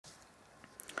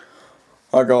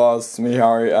Hi guys, it's me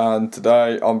Harry, and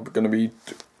today I'm going to be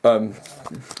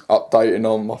updating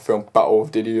on my film Battle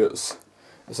of the Idiots.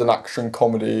 It's an action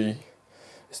comedy.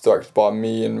 It's directed by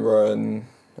me and Ren.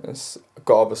 It's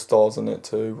got other stars in it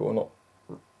too,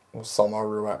 some are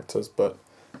real actors, but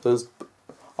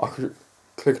I could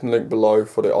click the link below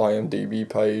for the imdb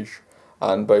page,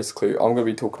 and basically I'm going to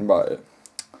be talking about it.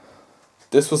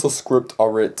 This was a script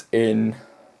I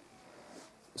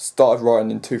started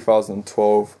writing in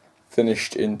 2012.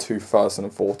 Finished in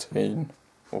 2014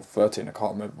 or 13, I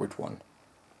can't remember which one.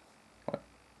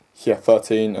 Yeah,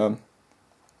 13.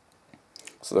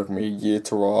 So it took me a year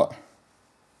to write.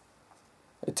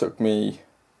 It took me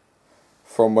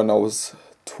from when I was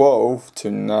 12 to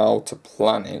now to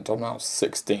plan it. I'm now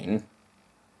 16.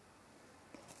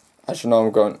 As you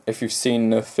know, if you've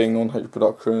seen the thing on H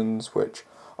Productions, which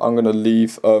I'm gonna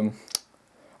leave an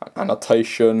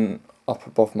annotation up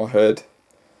above my head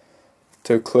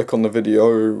to click on the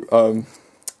video on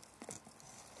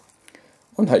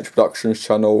H Productions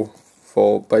channel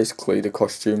for basically the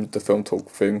costume, the film talk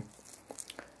thing,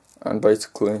 and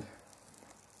basically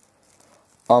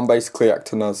I'm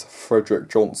acting as Frederick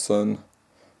Johnson,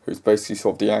 who's basically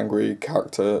sort of the angry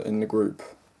character in the group.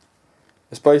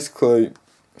 It's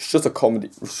just a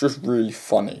comedy. It's just really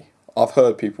funny. I've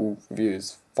heard people review it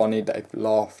as funny, they've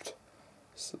laughed.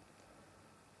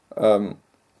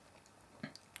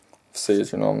 See,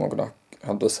 as you know, I'm not gonna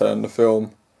have to say in the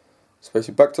film. So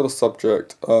basically, back to the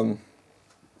subject.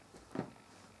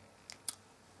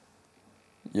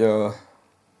 Yeah,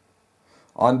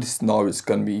 I just know it's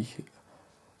gonna be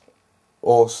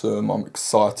awesome. I'm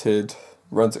excited.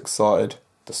 Ren's excited.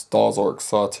 The stars are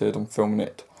excited. I'm filming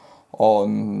it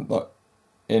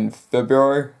in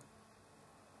February,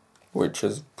 which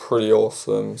is pretty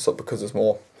awesome. So because it's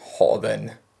more hotter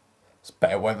then, it's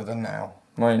better weather than now.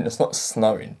 I mean, it's not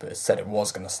snowing, but it said it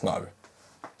was going to snow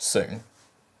soon.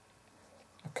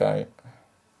 Okay.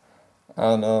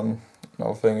 And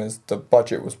another thing is the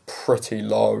budget was pretty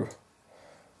low.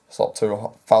 It's up to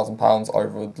 £1,000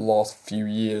 over the last few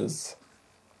years.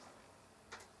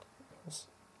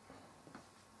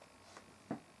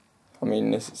 I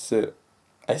mean, this is it.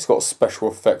 It's got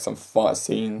special effects and fight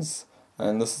scenes.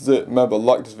 And this is it. Remember,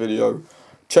 like this video.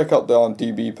 Check out the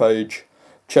imdb page.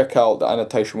 Check out the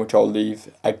annotation, which I'll leave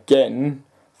again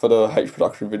for the H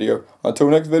production video. Until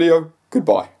next video,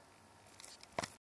 goodbye.